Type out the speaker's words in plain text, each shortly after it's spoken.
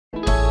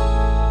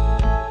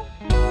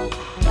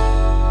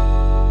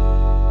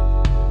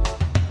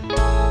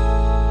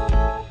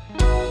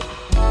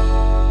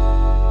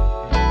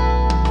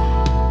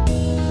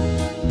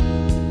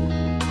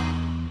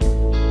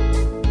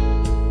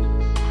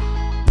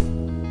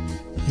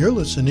You're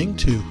listening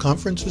to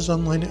Conferences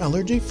on Lyme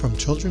Allergy from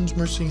Children's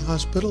Mercy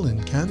Hospital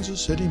in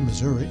Kansas City,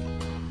 Missouri.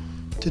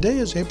 Today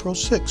is April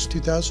 6,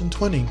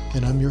 2020,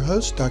 and I'm your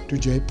host, Dr.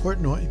 Jay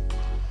Portnoy.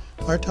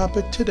 Our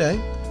topic today,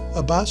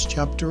 Abbas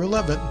Chapter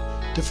 11,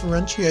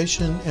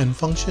 Differentiation and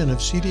Function of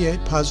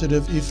CD8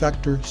 positive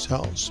effector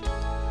cells.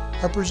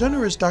 Our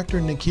presenter is Dr.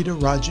 Nikita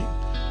Raje.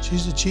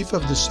 She's the chief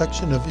of the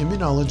section of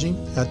immunology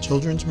at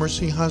Children's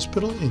Mercy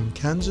Hospital in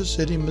Kansas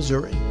City,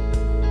 Missouri.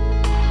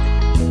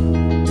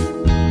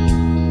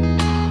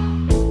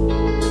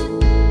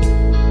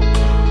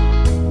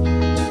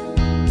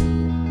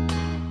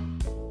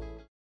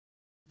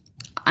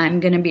 I'm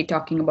going to be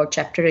talking about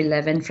Chapter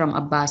 11 from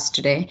Abbas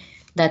today.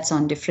 That's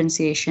on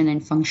differentiation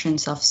and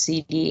functions of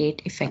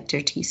CD8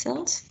 effector T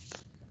cells.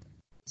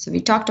 So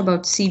we talked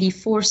about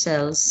CD4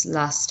 cells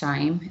last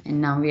time, and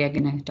now we are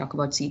going to talk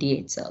about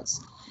CD8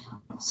 cells.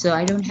 So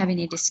I don't have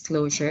any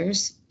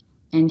disclosures,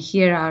 and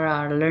here are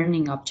our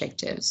learning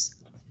objectives.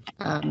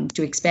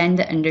 To expand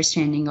the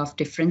understanding of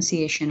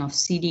differentiation of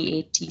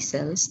CD8 T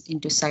cells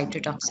into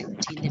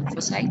cytotoxic T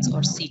lymphocytes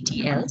or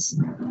CTLs.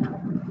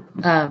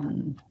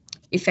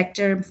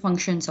 Effector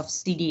functions of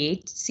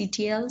CD8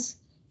 CTLs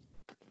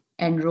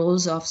and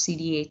roles of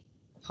CD8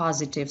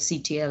 positive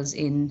CTLs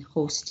in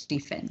host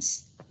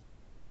defense.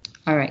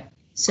 All right,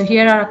 so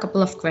here are a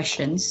couple of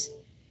questions.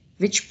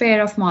 Which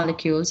pair of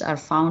molecules are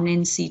found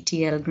in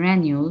CTL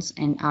granules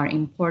and are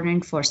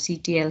important for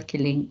CTL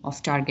killing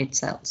of target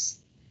cells?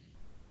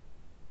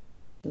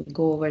 We'll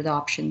go over the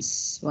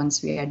options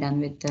once we are done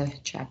with the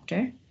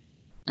chapter.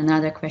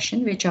 Another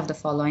question, which of the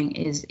following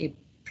is a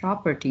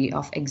property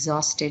of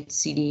exhausted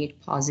CD8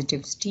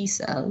 positive T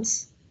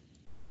cells?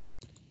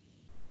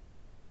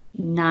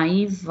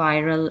 Naive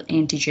viral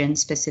antigen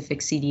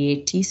specific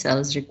CD8 T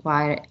cells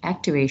require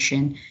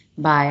activation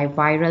by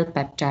viral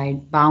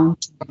peptide bound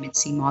to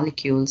MHC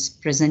molecules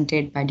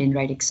presented by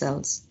dendritic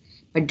cells.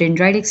 But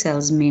dendritic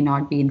cells may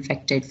not be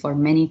infected for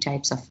many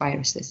types of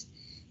viruses.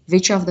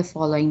 Which of the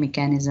following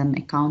mechanism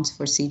accounts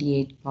for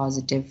CD8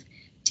 positive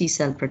T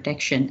cell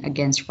protection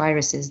against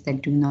viruses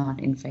that do not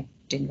infect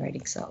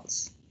dendritic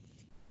cells?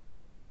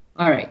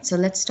 All right, so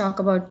let's talk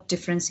about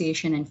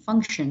differentiation and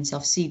functions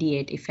of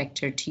CD8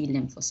 effector T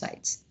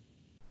lymphocytes.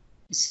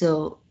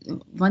 So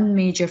one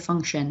major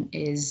function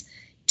is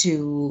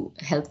to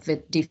help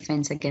with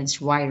defense against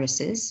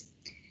viruses.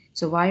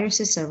 So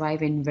viruses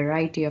survive in a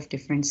variety of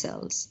different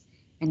cells,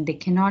 and they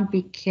cannot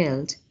be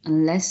killed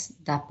unless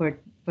that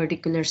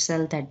particular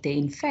cell that they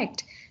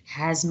infect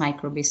has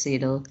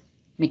microbicidal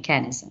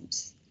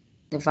mechanisms.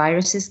 The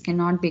viruses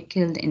cannot be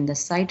killed in the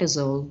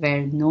cytosol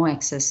where no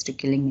access to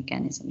killing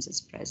mechanisms is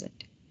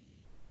present.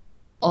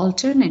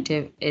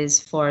 Alternative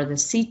is for the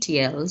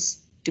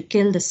CTLs to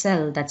kill the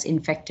cell that's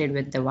infected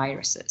with the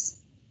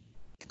viruses.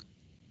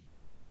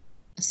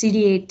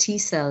 CD8 T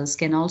cells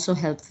can also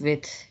help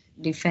with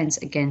defense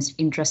against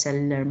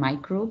intracellular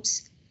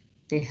microbes.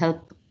 They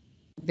help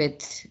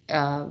with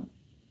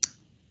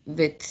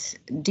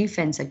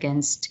defense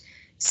against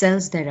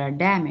cells that are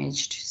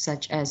damaged,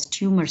 such as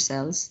tumor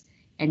cells,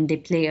 and they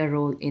play a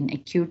role in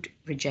acute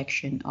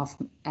rejection of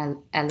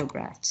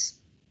allografts.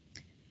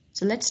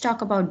 So let's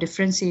talk about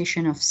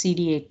differentiation of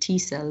CD8 T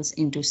cells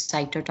into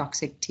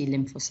cytotoxic T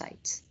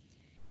lymphocytes.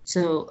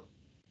 So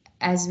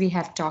as we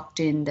have talked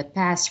in the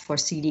past for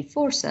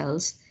CD4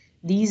 cells,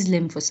 these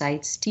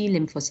lymphocytes, T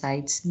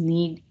lymphocytes,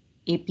 need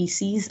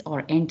APCs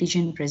or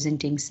antigen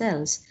presenting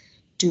cells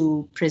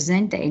to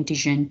present the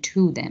antigen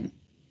to them.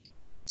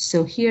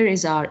 So here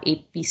is our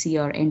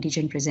APC or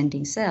antigen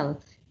presenting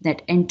cell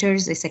that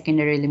enters a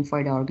secondary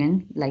lymphoid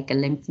organ like a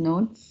lymph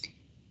node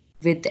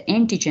with the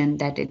antigen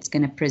that it's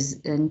going to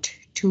present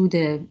to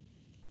the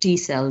T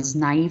cells,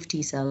 naive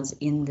T cells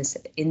in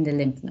the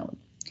lymph node.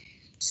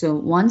 So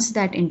once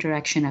that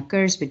interaction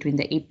occurs between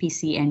the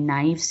APC and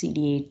naive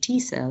CD8 T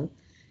cell,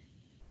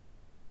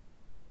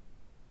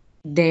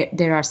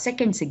 there are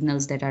second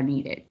signals that are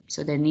needed.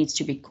 So there needs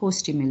to be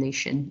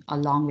co-stimulation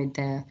along with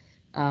the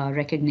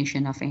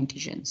recognition of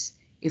antigens.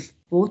 If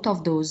both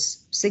of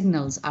those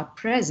signals are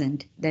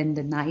present, then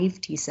the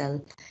naive T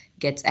cell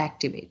gets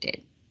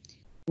activated.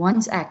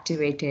 Once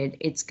activated,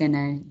 it's going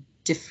to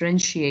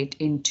differentiate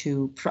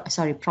into,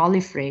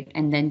 proliferate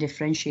and then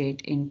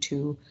differentiate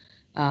into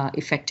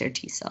effector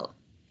T cell.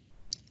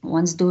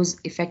 Once those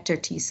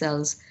effector T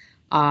cells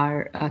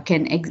are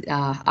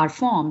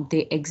formed,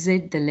 they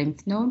exit the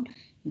lymph node,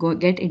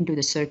 get into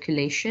the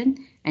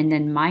circulation, and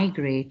then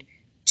migrate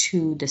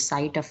to the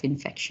site of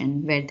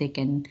infection where they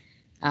can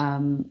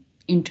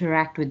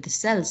interact with the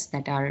cells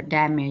that are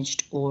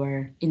damaged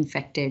or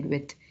infected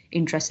with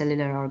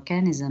intracellular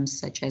organisms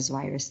such as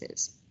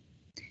viruses.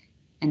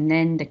 And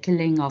then the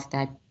killing of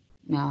that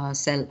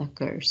cell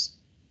occurs.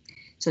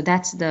 So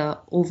that's the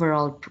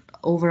overall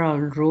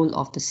role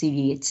of the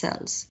CD8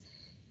 cells.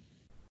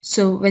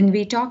 So when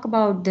we talk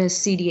about the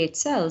CD8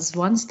 cells,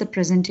 once the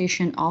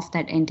presentation of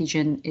that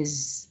antigen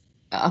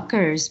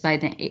occurs by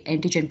the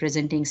antigen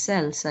presenting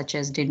cells such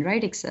as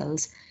dendritic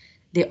cells,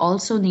 They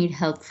also need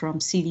help from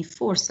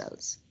CD4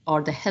 cells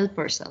or the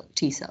helper cell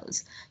T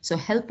cells. So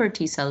helper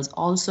T cells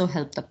also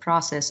help the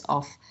process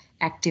of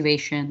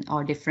activation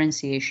or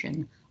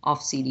differentiation of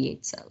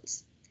CD8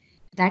 cells.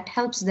 That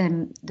helps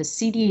them, the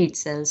CD8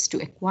 cells,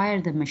 to acquire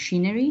the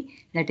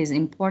machinery that is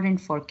important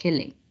for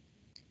killing.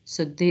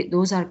 So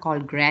those are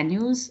called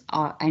granules,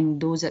 and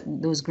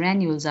those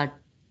granules are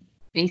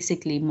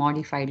basically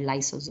modified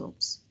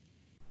lysosomes.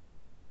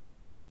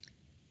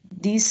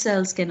 These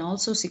cells can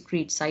also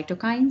secrete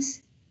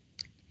cytokines,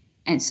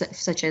 and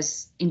such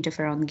as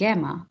interferon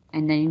gamma,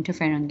 and then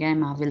interferon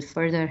gamma will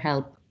further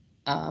help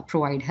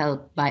provide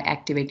help by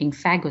activating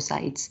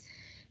phagocytes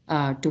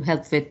to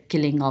help with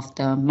killing of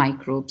the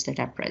microbes that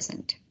are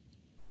present.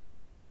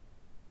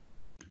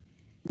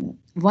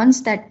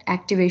 Once that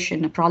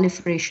activation,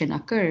 proliferation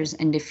occurs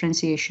and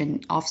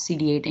differentiation of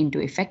CD8 into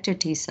effector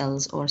T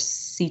cells or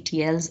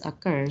CTLs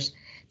occurs,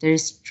 there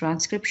is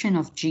transcription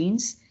of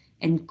genes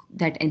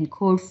that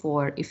encode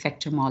for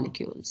effector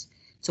molecules.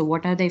 So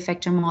what are the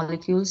effector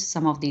molecules?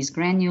 Some of these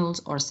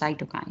granules or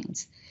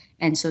cytokines.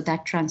 And so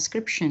that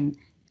transcription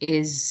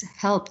is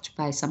helped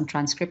by some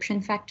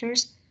transcription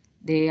factors.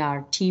 They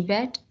are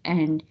TBET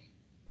and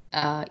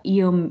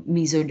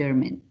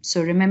eomesodermin.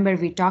 So remember,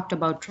 we talked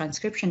about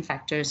transcription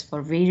factors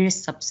for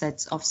various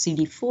subsets of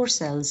CD4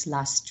 cells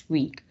last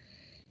week.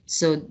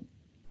 So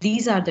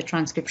these are the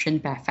transcription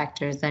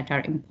factors that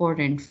are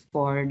important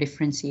for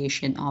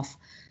differentiation of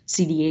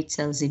CD8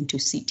 cells into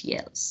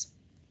CTLs.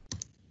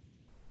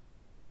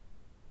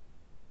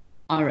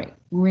 All right,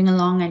 moving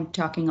along and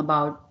talking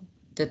about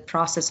the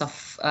process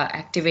of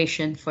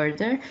activation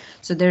further.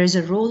 So there is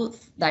a role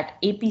that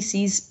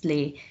APCs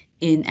play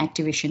in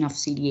activation of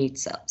CD8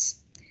 cells.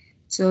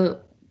 So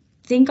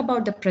think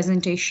about the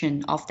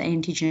presentation of the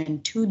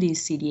antigen to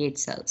these CD8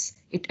 cells.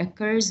 It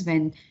occurs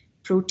when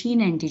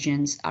protein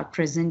antigens are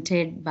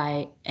presented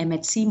by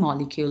MHC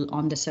molecule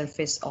on the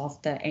surface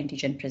of the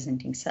antigen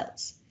presenting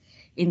cells.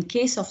 In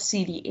case of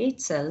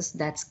CD8 cells,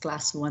 that's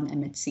class 1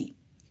 MHC.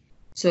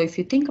 So if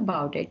you think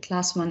about it,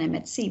 class 1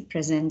 MHC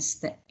presents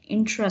the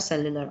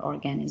intracellular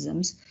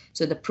organisms,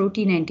 so the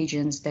protein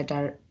antigens that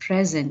are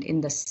present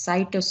in the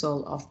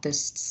cytosol of the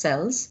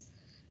cells,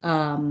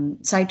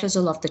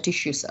 cytosol of the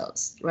tissue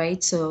cells,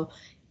 right? So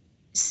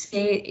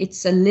say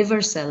it's a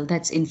liver cell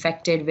that's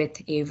infected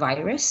with a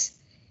virus,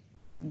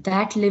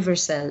 that liver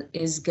cell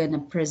is going to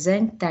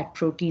present that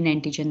protein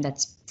antigen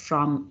that's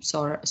from,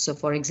 so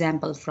for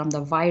example, from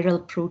the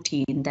viral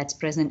protein that's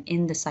present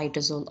in the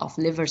cytosol of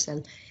liver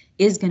cell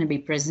is going to be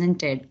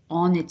presented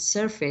on its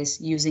surface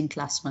using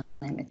class 1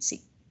 MHC.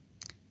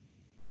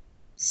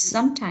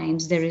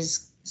 Sometimes there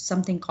is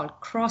something called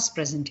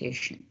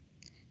cross-presentation.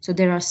 So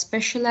there are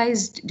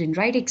specialized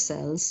dendritic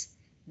cells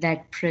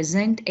that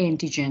present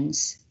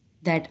antigens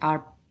that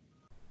are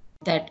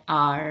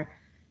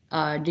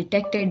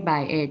detected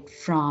by it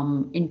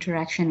from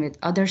interaction with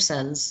other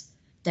cells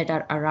that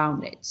are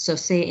around it. So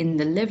say in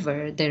the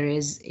liver,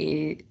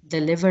 the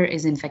liver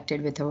is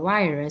infected with a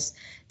virus.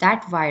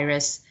 That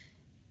virus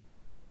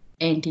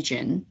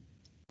antigen,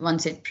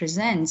 once it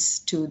presents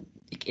to,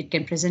 it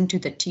can present to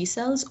the T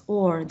cells,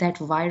 or that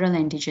viral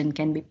antigen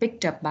can be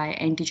picked up by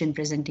antigen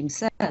presenting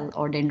cell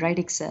or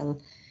dendritic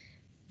cell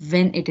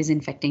when it is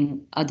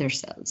infecting other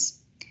cells.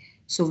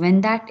 So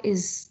when that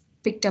is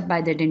picked up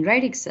by the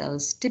dendritic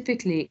cells,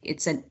 typically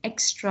it's an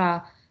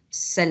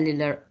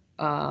extracellular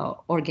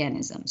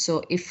organism.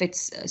 So if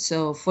it's,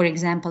 so for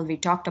example, we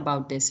talked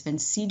about this, when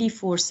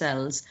CD4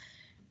 cells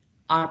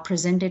are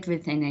presented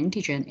with an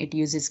antigen, it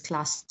uses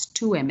class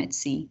 2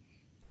 MHC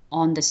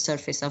on the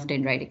surface of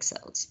dendritic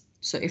cells.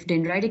 So if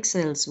dendritic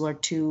cells were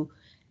to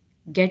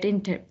get an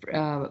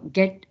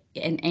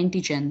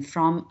antigen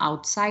from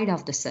outside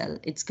of the cell,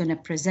 it's going to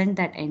present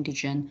that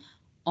antigen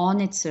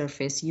on its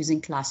surface using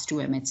class 2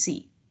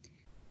 MHC.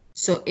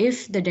 So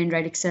if the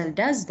dendritic cell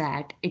does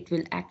that, it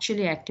will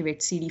actually activate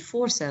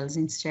CD4 cells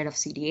instead of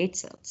CD8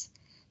 cells.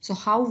 So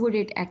how would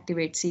it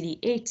activate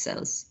CD8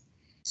 cells?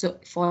 So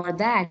for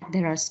that,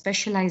 there are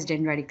specialized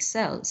dendritic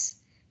cells.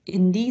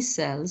 In these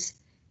cells,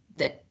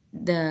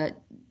 the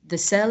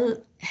cell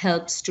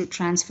helps to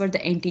transfer the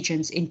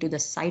antigens into the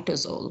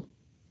cytosol.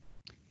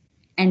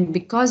 And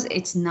because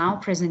it's now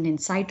present in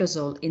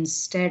cytosol,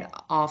 instead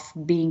of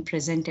being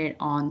presented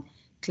on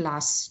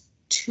class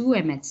 2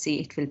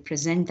 MHC, it will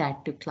present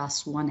that to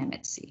class 1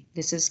 MHC.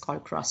 This is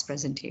called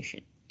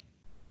cross-presentation.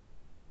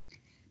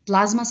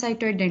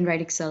 Plasmacytoid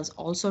dendritic cells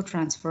also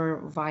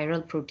transfer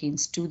viral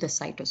proteins to the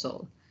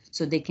cytosol,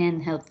 so they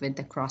can help with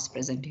the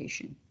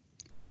cross-presentation.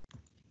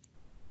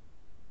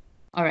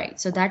 All right,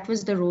 so that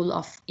was the role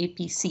of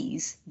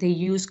APCs. They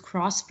use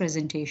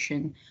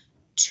cross-presentation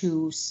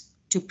to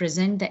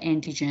present the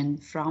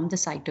antigen from the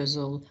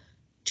cytosol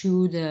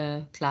to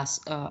the class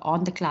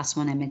on the class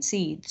 1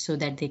 MHC so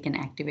that they can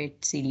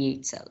activate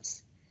CD8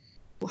 cells.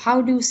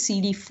 How do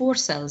CD4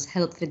 cells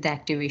help with the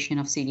activation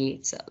of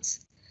CD8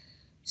 cells?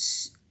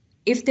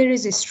 If there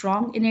is a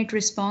strong innate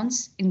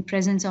response in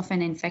presence of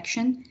an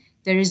infection,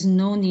 there is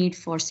no need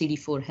for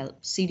CD4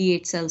 help.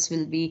 CD8 cells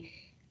will be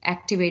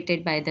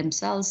activated by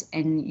themselves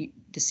and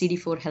the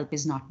CD4 help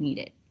is not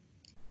needed.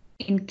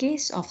 In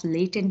case of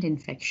latent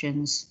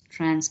infections,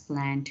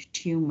 transplant,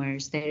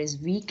 tumors, there is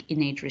weak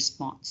innate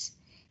response.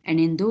 And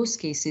in those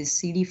cases,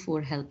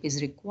 CD4 help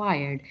is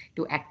required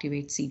to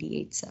activate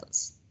CD8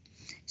 cells.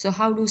 So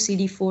how do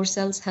CD4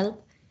 cells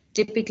help?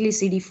 Typically,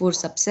 CD4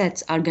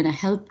 subsets are going to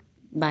help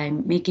by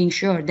making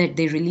sure that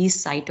they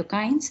release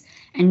cytokines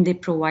and they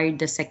provide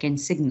the second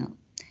signal.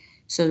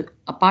 So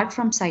apart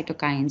from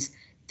cytokines,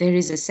 there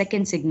is a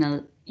second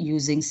signal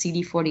using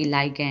CD40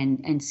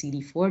 ligand and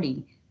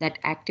CD40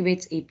 that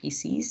activates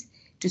APCs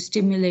to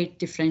stimulate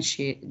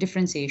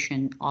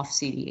differentiation of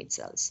CD8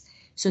 cells.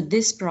 So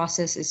this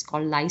process is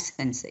called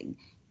licensing.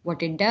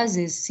 What it does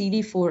is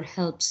CD4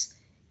 helps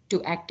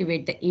to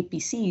activate the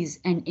APCs,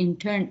 and in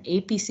turn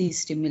APCs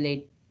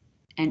stimulate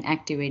and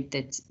activate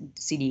the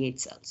CD8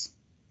 cells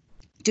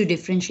to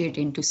differentiate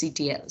into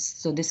CTLs.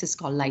 So this is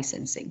called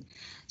licensing.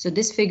 So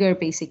this figure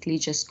basically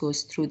just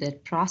goes through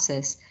that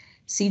process.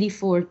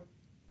 CD4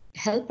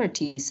 helper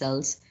T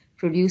cells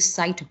produce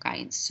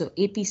cytokines. So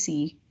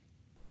APC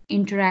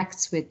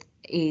interacts with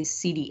a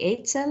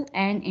CD8 cell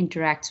and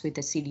interacts with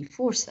the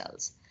CD4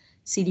 cells.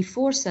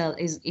 CD4 cell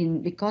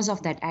because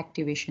of that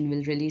activation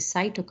will release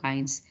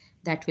cytokines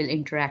that will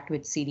interact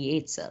with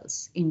CD8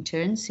 cells. In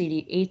turn,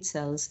 CD8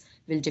 cells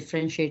will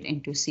differentiate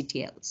into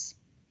CTLs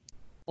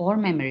or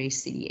memory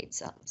CD8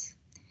 cells.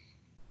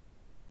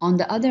 On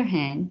the other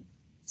hand,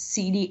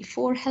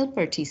 CD4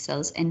 helper T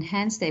cells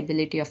enhance the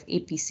ability of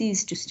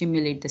APCs to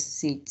stimulate the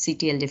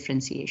CTL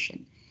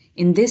differentiation.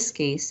 In this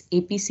case,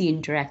 APC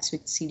interacts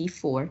with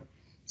CD4.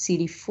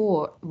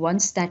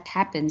 Once that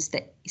happens,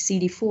 the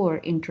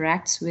CD4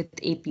 interacts with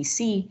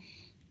APC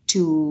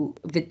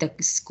with the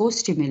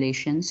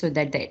co-stimulation, so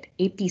that the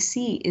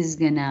APC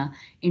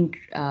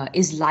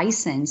is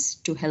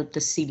licensed to help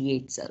the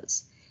CD8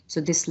 cells. So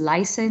this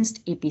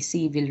licensed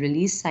APC will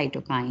release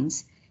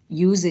cytokines,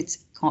 use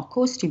its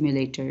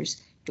co-stimulators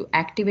to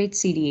activate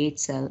CD8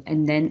 cell,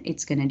 and then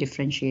it's going to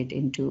differentiate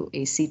into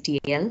a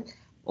CTL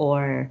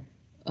or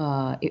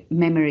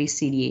memory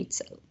CD8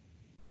 cell.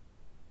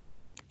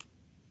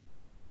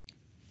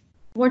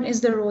 What is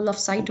the role of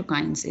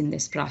cytokines in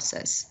this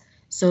process?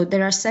 So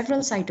there are several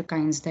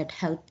cytokines that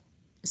help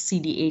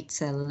CD8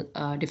 cell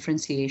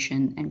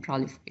differentiation and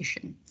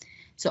proliferation.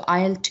 So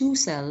IL-2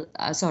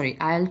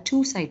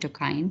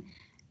 cytokine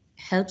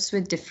helps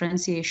with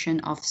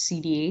differentiation of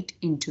CD8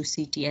 into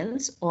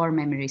CTLs or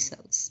memory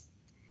cells.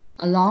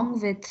 Along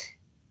with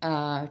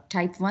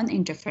type 1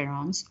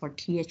 interferons or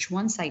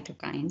Th1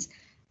 cytokines,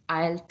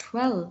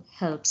 IL-12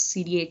 helps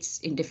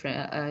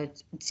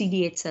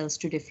CD8 cells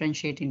to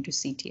differentiate into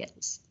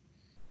CTLs.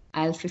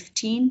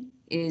 IL-15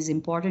 is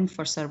important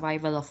for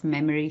survival of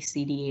memory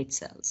CD8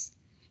 cells.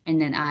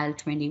 And then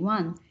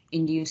IL-21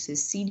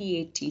 induces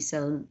CD8 T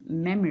cell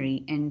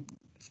memory and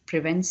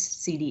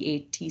prevents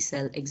CD8 T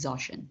cell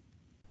exhaustion.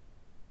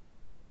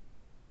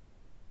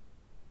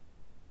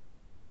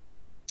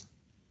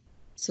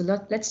 So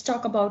let's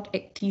talk about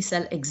T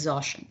cell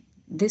exhaustion.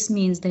 This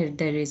means that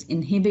there is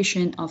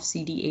inhibition of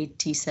CD8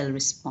 T cell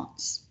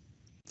response.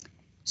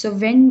 So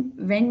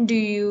when do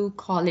you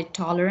call it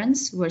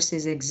tolerance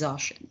versus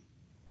exhaustion?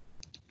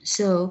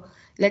 So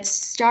let's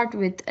start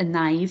with a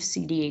naive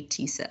CD8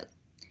 T cell.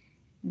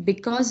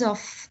 Because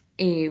of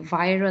a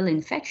viral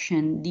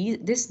infection,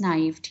 this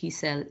naive T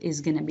cell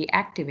is going to be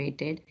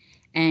activated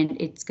and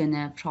it's going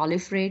to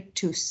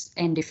proliferate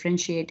and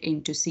differentiate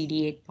into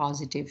CD8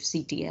 positive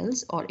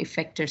CTLs or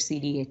effector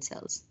CD8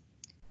 cells.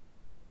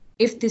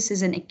 If this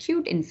is an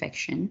acute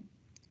infection,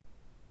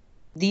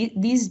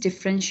 these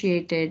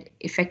differentiated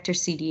effector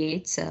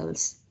CD8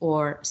 cells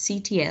or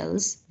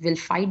CTLs will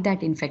fight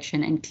that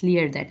infection and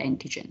clear that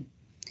antigen.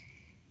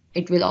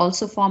 It will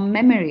also form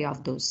memory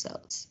of those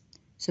cells.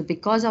 So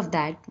because of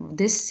that,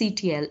 this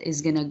CTL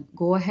is going to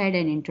go ahead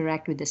and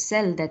interact with the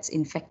cell that's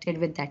infected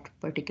with that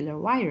particular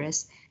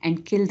virus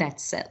and kill that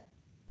cell.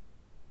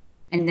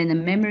 And then the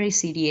memory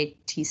CD8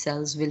 T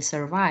cells will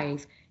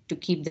survive to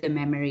keep the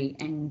memory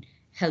and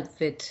help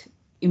with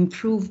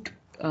improved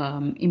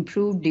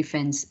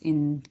defense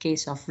in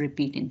case of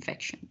repeat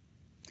infection.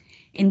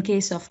 In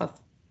case of a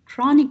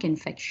chronic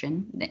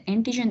infection, the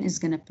antigen is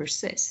going to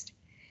persist.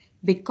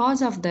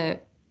 Because of the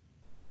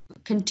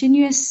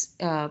continuous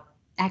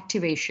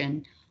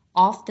activation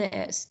of the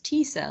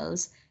T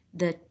cells,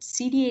 the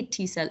CD8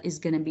 T cell is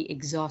going to be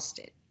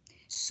exhausted.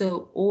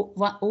 So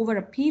over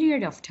a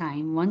period of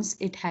time, once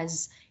it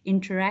has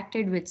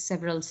interacted with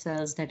several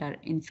cells that are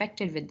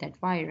infected with that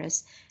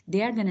virus,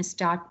 they are going to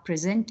start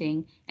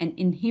presenting an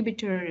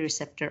inhibitory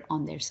receptor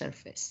on their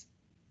surface,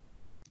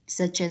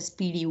 such as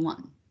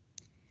PD-1.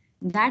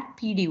 That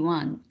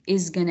PD-1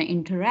 is going to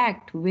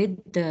interact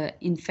with the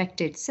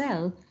infected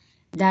cell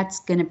that's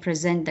going to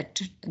present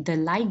the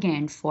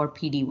ligand for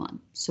PD-1.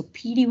 So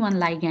PD-1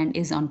 ligand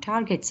is on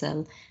target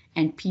cell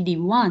and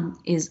PD-1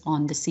 is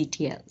on the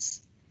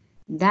CTLs.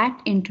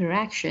 That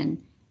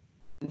interaction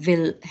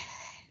will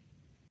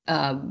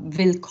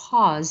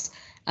cause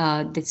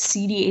the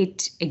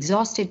CD8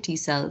 exhausted T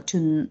cell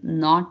to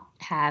not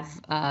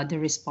have the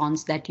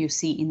response that you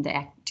see in the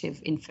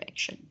active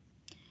infection.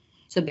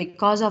 So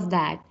because of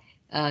that,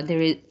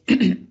 there is,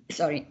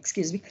 sorry,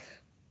 excuse me,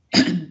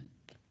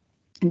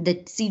 the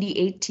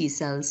CD8 T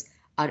cells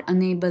are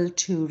unable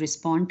to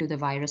respond to the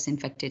virus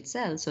infected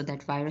cell, so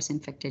that virus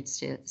infected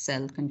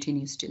cell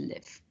continues to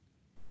live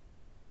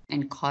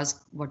and cause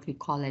what we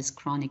call as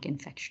chronic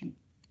infection.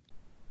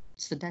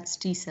 So that's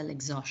T cell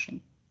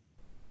exhaustion.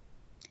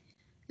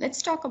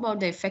 Let's talk about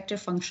the effector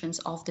functions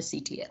of the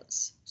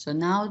CTLs. So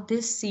now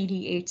this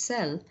CD8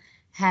 cell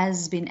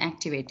has been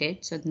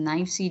activated. So the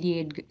naive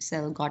CD8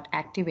 cell got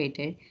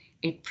activated,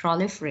 it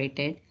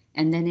proliferated,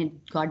 and then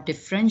it got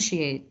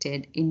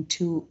differentiated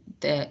into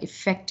the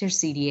effector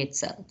CD8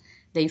 cell.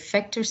 The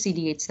effector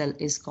CD8 cell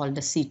is called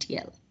the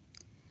CTL.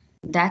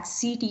 That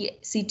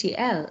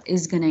CTL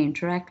is going to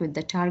interact with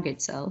the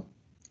target cell,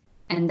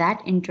 and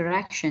that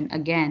interaction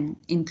again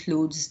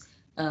includes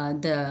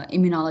the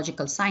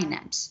immunological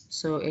synapse.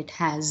 So it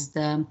has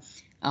the,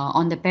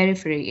 on the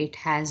periphery, it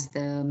has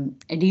the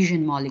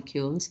adhesion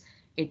molecules.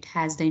 It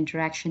has the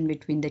interaction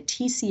between the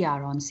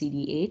TCR on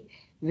CD8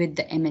 with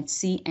the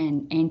MHC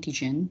and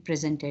antigen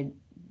presented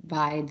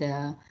by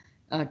the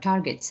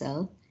target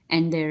cell.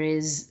 And there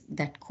is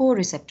that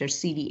co-receptor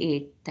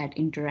CD8 that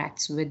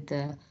interacts with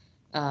the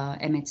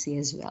MHC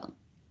as well.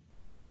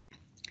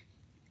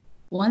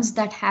 Once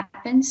that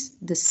happens,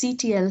 the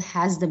CTL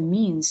has the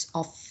means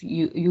of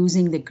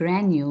using the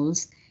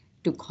granules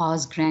to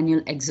cause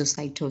granule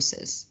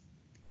exocytosis.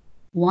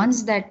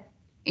 Once that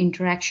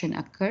interaction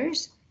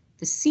occurs,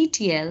 the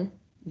CTL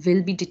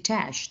will be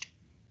detached,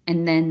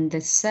 and then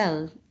the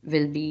cell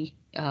will be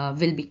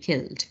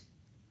killed.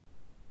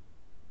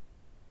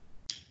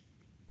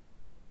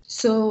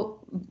 So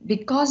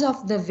because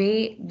of the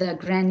way the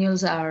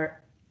granules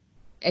are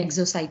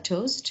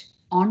exocytosed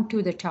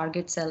onto the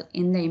target cell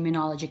in the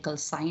immunological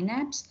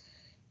synapse,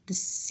 the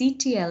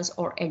CTLs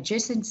or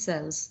adjacent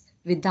cells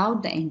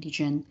without the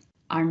antigen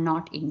are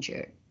not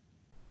injured.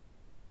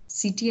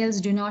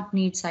 CTLs do not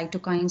need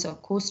cytokines or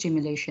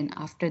co-stimulation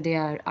after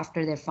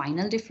their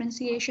final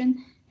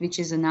differentiation, which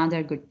is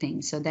another good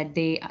thing, so that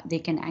they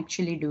can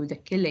actually do the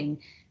killing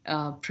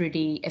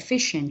pretty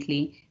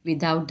efficiently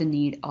without the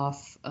need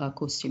of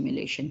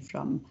co-stimulation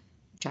from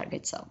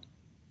target cell.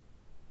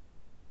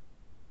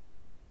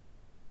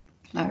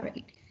 All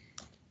right.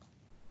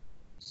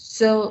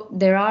 So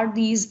there are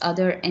these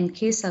other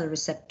NK cell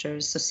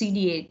receptors. So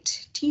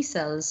CD8 T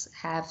cells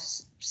have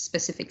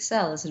specific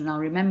cells. Now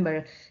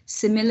remember,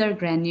 similar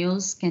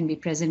granules can be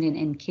present in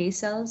NK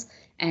cells,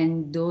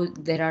 and though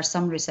there are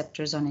some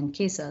receptors on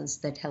NK cells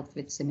that help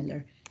with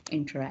similar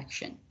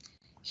interaction.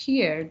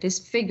 Here, this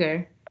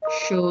figure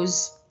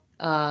shows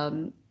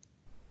the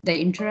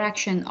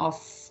interaction of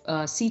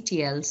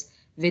CTLs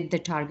with the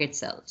target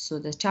cell. So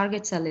the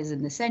target cell is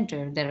in the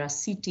center. There are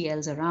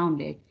CTLs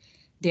around it.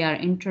 They are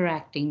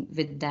interacting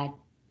with that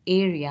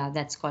area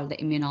that's called the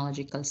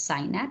immunological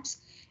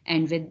synapse.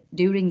 And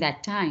during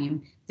that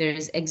time, there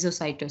is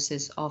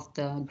exocytosis of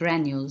the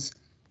granules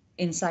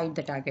inside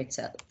the target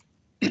cell.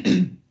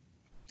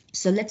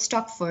 So let's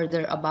talk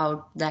further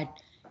about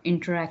that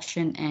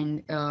interaction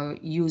and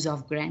use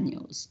of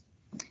granules.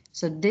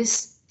 So the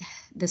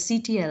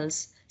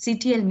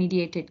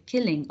CTL-mediated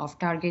killing of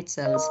target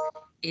cells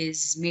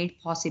is made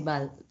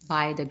possible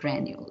by the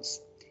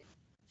granules.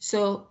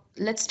 So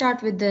let's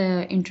start with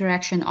the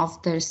interaction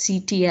of the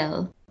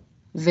CTL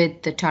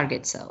with the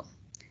target cell.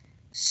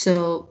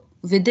 So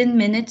within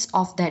minutes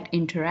of that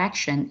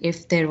interaction,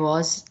 if there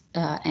was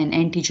an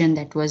antigen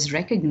that was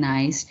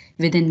recognized,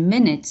 within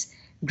minutes,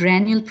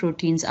 granule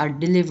proteins are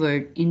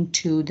delivered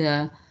into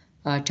the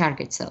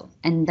target cell,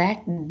 and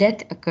that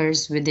death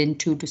occurs within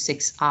 2 to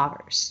 6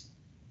 hours.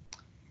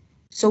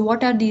 So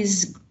what are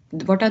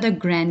the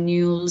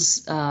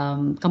granules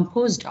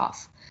composed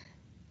of?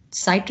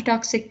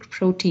 Cytotoxic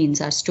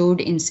proteins are stored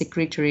in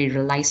secretory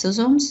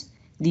lysosomes.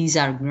 These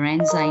are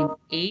granzyme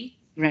A,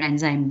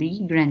 granzyme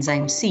B,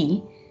 granzyme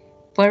C,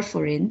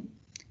 perforin,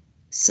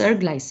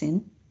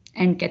 serglycin,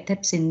 and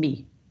cathepsin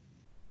B.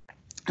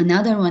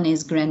 Another one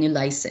is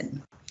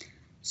granulysin.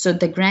 So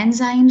the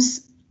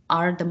granzymes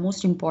are the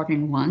most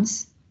important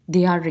ones.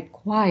 They are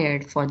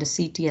required for the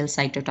CTL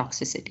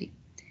cytotoxicity.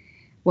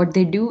 What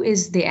they do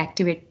is they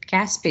activate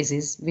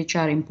caspases, which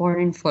are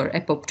important for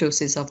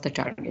apoptosis of the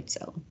target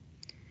cell.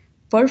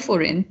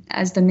 Perforin,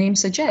 as the name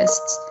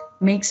suggests,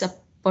 makes a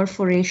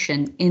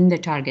perforation in the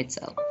target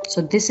cell.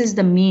 So this is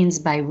the means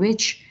by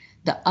which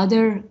the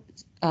other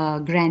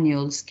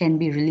granules can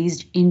be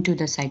released into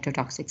the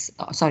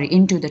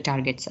into the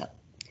target cell.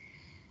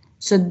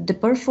 So the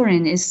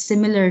perforin is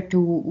similar to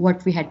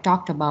what we had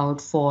talked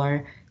about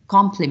for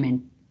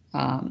complement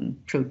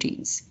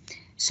proteins.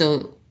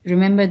 So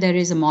remember, there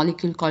is a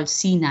molecule called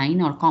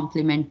C9 or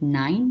complement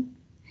 9.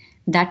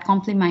 That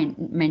complement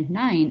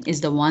 9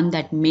 is the one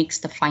that makes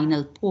the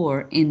final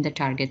pore in the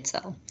target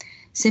cell.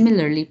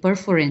 Similarly,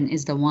 perforin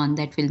is the one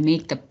that will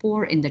make the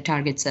pore in the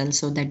target cell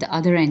so that the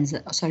other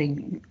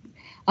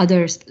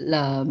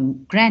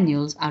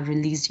granules are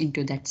released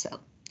into that cell.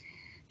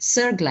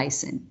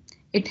 Serglycin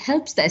it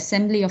helps the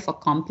assembly of a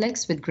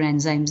complex with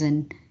granzymes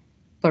and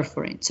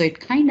perforin. So it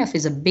kind of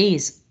is a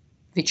base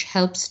which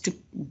helps to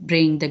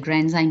bring the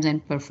granzymes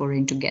and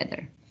perforin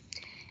together.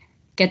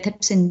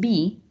 Cathepsin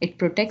B, it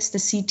protects the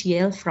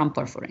CTL from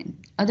perforin.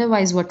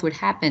 Otherwise, what would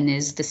happen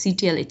is the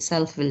CTL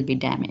itself will be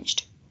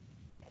damaged.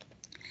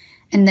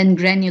 And then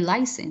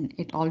granulysin,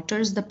 it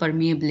alters the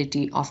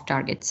permeability of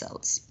target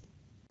cells.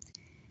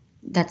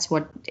 That's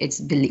what it's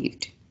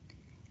believed.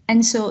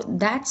 And so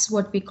that's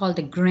what we call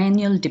the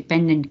granule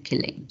dependent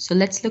killing. So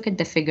let's look at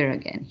the figure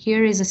again.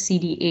 Here is a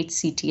CD8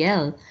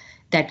 CTL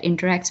that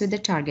interacts with the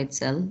target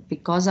cell.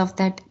 Because of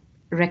that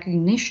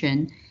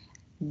recognition,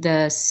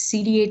 the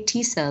CD8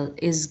 T cell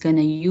is going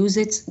to use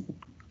its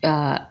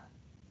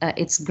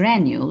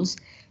granules,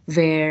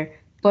 where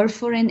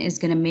perforin is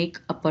going to make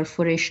a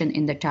perforation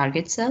in the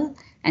target cell,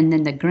 and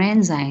then the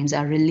granzymes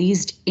are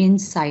released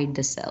inside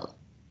the cell.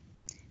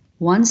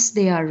 Once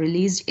they are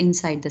released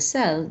inside the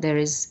cell, there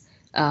is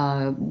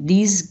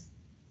these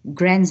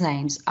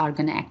granzymes are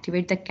going to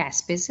activate the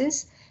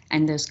caspases,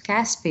 and those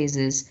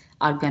caspases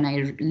are going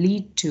to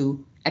lead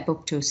to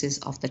apoptosis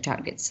of the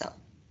target cell.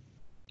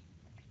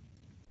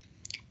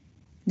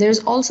 There's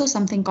also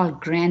something called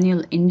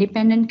granule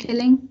independent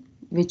killing,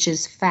 which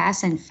is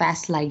Fas and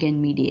Fas ligand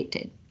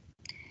mediated,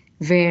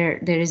 where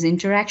there is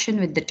interaction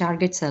with the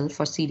target cell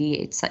for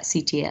CD8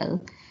 CTL,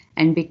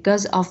 and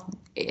because of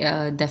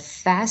the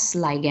Fas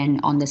ligand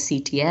on the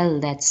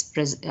CTL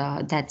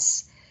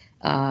that's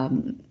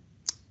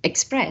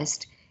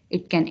expressed,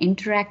 it can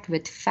interact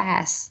with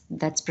Fas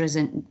that's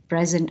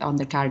present on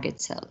the target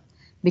cell.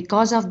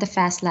 Because of the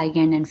Fas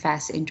ligand and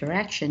Fas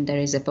interaction, there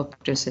is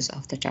apoptosis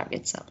of the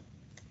target cell.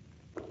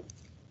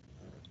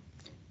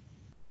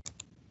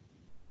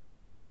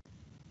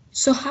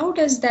 So how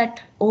does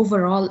that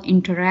overall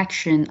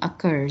interaction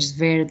occurs,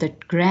 where the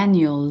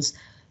granules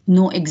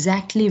know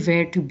exactly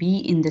where to be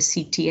in the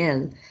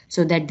CTL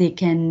so that they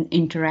can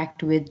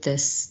interact with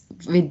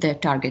the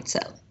target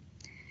cell?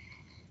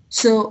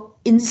 So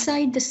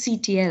inside the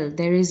CTL,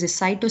 there is a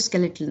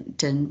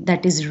cytoskeleton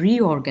that is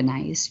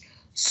reorganized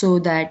so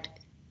that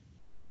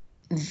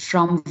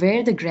from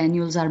where the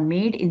granules are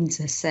made in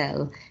the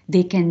cell,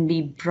 they can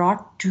be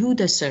brought to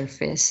the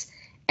surface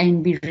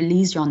and be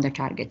released on the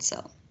target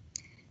cell.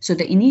 So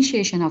the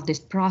initiation of this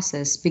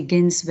process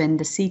begins when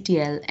the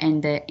CTL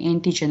and the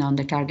antigen on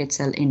the target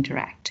cell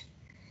interact.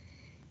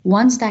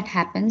 Once that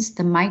happens,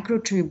 the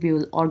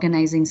microtubule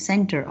organizing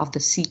center of the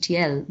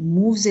CTL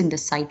moves in the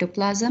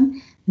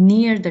cytoplasm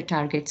near the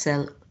target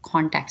cell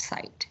contact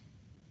site.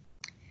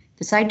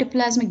 The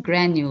cytoplasmic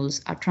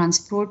granules are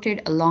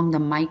transported along the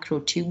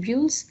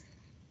microtubules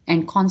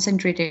and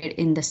concentrated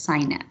in the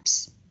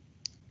synapse.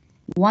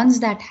 Once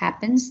that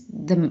happens,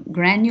 the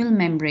granule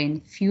membrane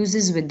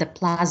fuses with the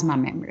plasma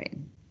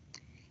membrane,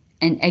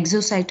 and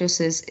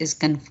exocytosis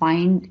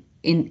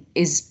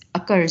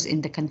occurs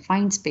in the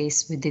confined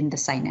space within the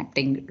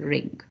synaptic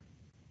ring.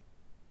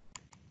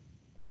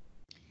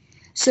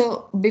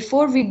 So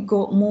before we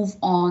move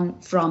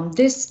on from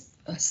this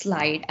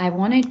slide, I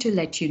wanted to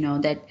let you know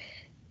that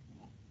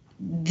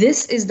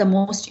this is the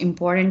most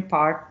important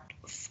part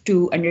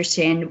to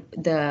understand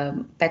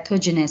the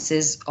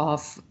pathogenesis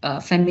of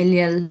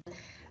familial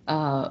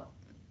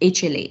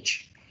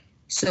HLH.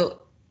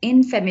 So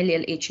in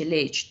familial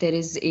HLH, there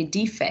is a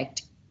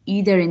defect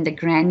either in the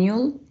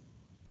granule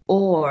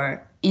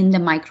or in the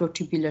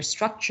microtubular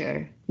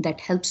structure that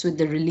helps with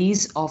the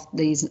release of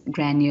these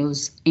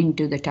granules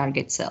into the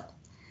target cell.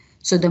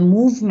 So the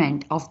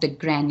movement of the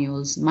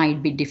granules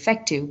might be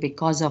defective,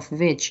 because of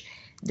which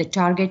the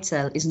target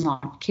cell is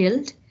not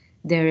killed.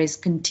 There is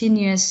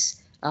continuous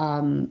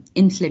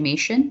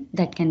inflammation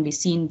that can be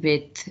seen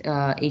with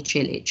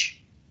HLH.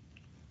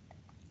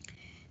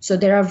 So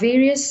there are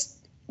various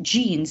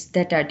genes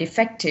that are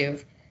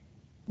defective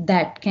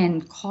that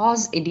can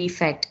cause a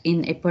defect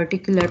in a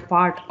particular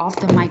part of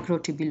the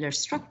microtubular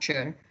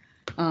structure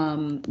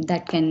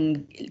that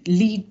can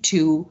lead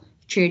to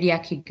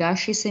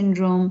Chiariakigashi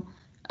syndrome,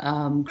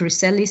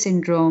 Griscelli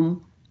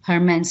syndrome,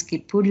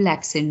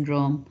 Hermansky-Pudlak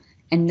syndrome,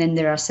 and then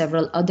there are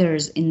several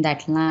others in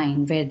that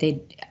line where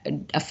they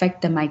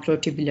affect the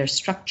microtubular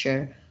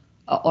structure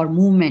or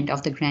movement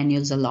of the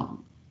granules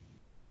along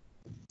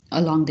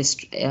this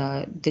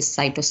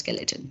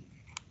cytoskeleton.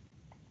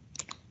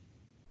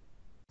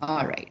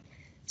 All right,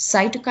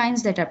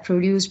 cytokines that are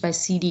produced by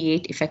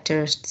CD8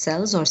 effector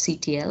cells or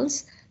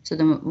CTLs. So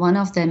one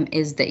of them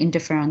is the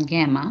interferon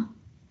gamma.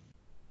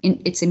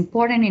 It's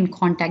important in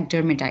contact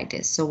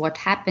dermatitis. So what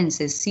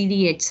happens is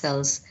CD8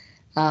 cells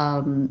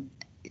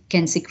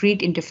can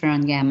secrete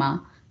interferon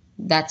gamma.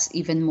 That's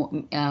even more,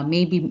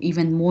 maybe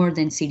even more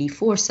than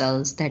CD4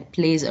 cells, that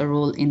plays a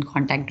role in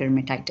contact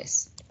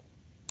dermatitis.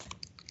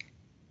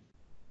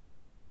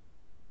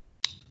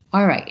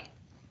 All right.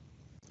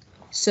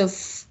 So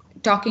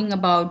talking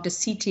about the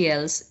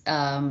CTL's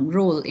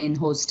role in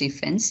host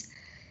defense.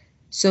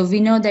 So we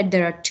know that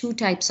there are two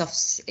types of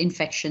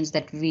infections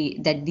that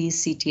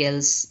these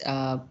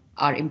CTLs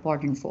are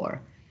important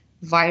for.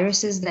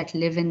 Viruses that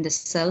live in the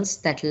cells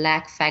that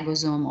lack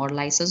phagosome or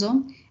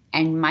lysosome,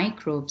 and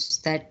microbes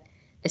that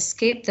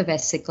escape the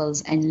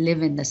vesicles, and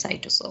live in the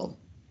cytosol.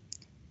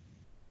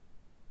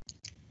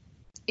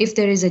 If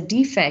there is a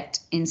defect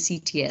in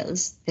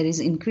CTLs, there is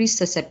increased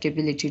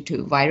susceptibility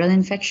to viral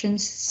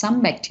infections,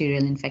 some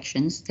bacterial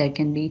infections. There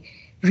can be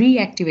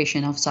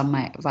reactivation of some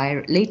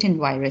latent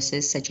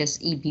viruses such as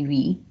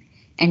EBV,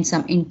 and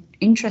some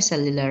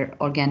intracellular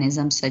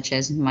organisms such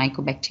as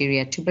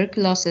Mycobacteria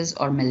tuberculosis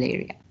or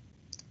malaria.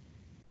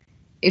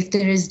 If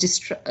there is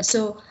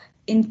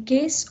in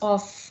case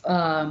of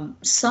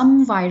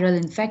some viral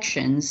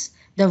infections,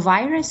 the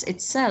virus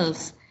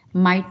itself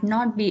might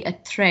not be a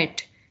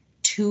threat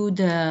to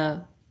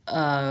the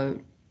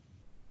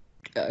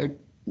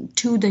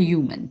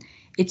human.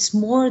 It's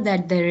more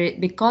that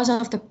because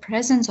of the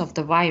presence of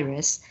the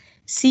virus,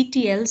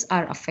 CTLs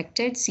are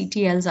affected,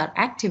 CTLs are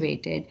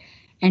activated,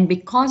 and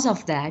because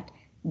of that,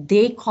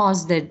 they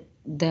cause the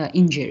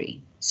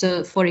injury.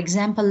 So, for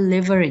example,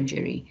 liver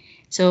injury.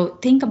 So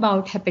think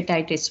about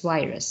hepatitis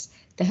virus.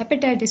 The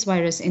hepatitis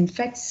virus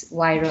infects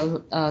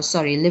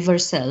liver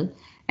cell,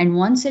 and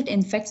once it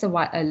infects the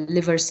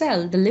liver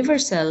cell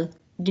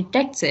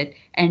detects it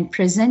and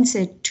presents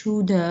it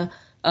to the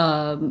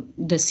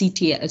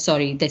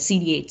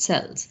CD8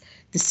 cells.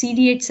 The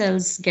CD8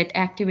 cells get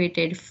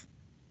activated,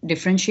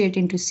 differentiate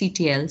into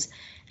CTLs,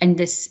 and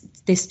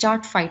they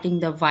start fighting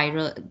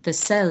the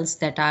cells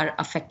that are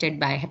affected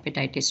by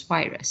hepatitis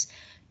virus,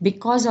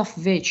 because of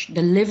which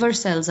the liver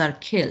cells are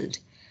killed.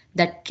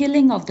 That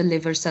killing of the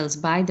liver cells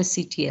by the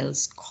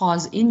CTLs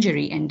cause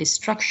injury and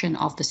destruction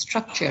of the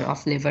structure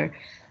of liver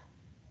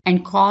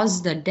and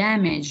cause the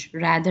damage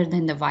rather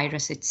than the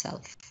virus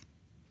itself.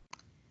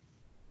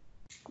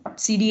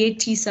 CD8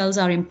 T cells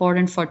are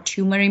important for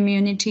tumor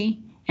immunity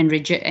and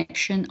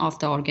rejection of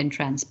the organ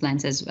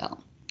transplants as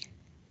well.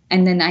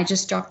 And then I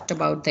just talked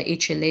about the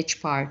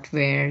HLH part,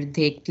 where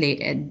they play,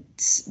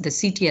 the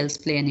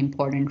CTLs play an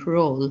important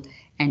role.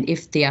 And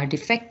if they are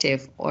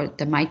defective, or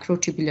the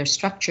microtubular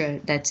structure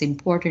that's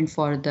important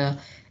for the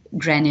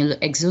granular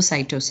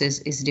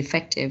exocytosis is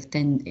defective,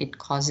 then it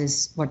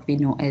causes what we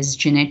know as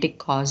genetic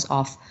cause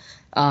of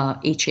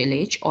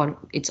HLH, or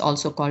it's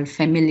also called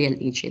familial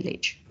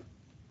HLH.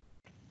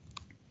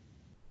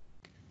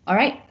 All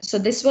right, so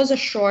this was a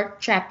short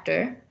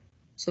chapter.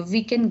 So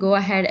we can go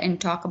ahead and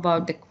talk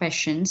about the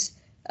questions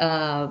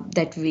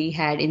that we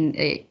had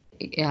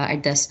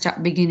at the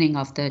beginning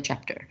of the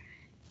chapter.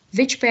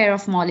 Which pair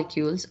of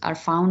molecules are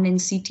found in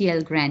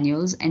CTL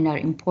granules and are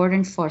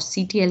important for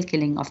CTL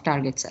killing of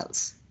target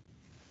cells?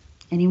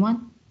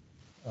 Anyone?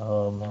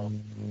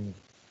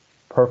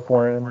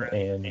 Perforin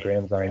and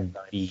granzyme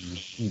B.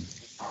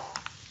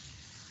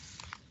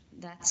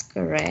 That's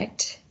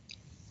correct.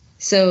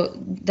 So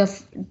the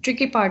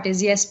tricky part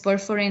is, yes,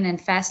 perforin and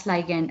Fas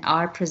ligand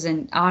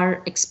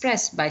are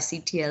expressed by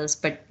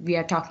CTLs, but we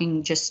are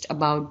talking just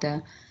about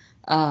the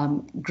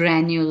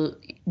granule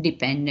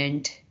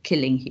dependent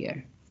killing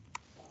here.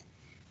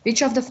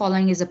 Which of the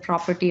following is a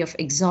property of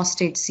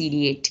exhausted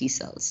CD8 T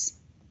cells?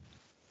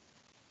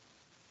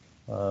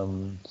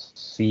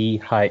 C,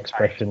 high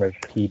expression of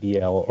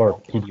PDL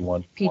or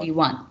PD1.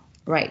 PD1,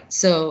 right.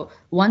 So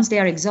once they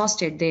are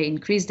exhausted, they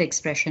increase the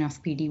expression of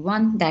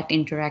PD1 that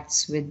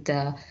interacts with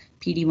the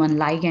PD1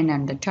 ligand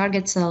and the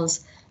target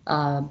cells,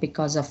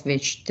 because of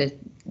which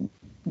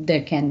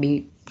there can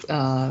be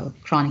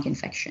chronic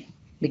infection,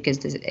 because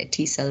the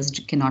T cells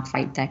cannot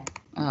fight that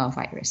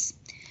virus.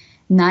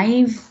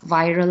 Naive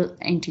viral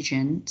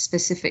antigen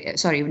specific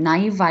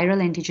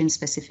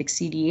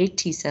CD8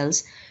 T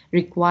cells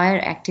require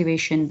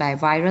activation by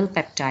viral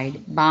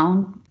peptide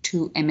bound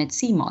to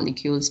MHC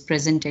molecules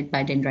presented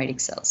by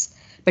dendritic cells.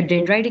 But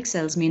dendritic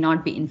cells may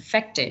not be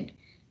infected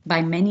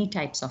by many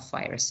types of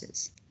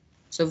viruses.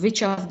 So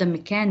which of the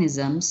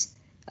mechanisms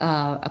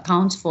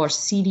accounts for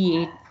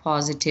CD8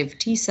 positive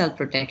T cell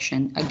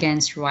protection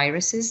against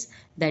viruses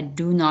that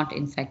do not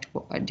infect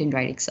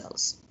dendritic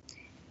cells?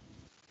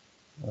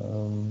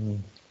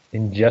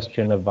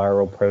 Ingestion of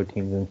viral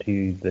proteins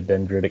into the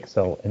dendritic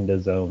cell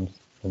endosomes,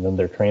 and then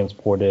they're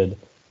transported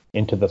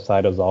into the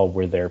cytosol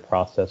where they're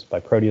processed by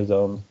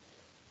proteasomes,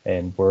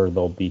 and where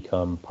they'll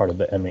become part of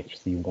the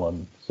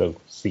MHC1, so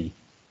C.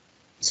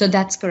 So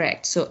that's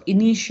correct. So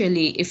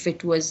initially, if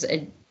it was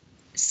a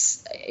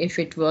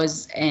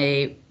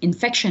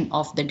infection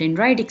of the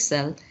dendritic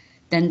cell,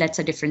 then that's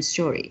a different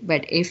story.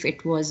 But if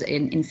it was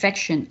an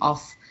infection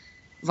of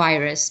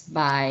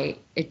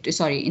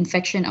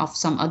infection of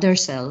some other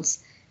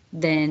cells,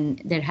 then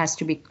there has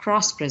to be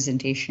cross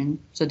presentation.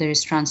 So there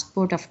is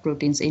transport of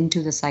proteins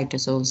into the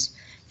cytosols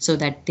so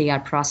that they are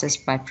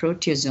processed by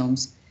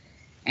proteasomes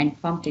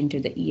and pumped into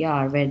the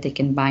ER, where they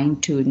can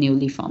bind to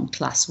newly formed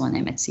class 1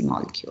 MHC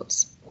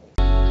molecules.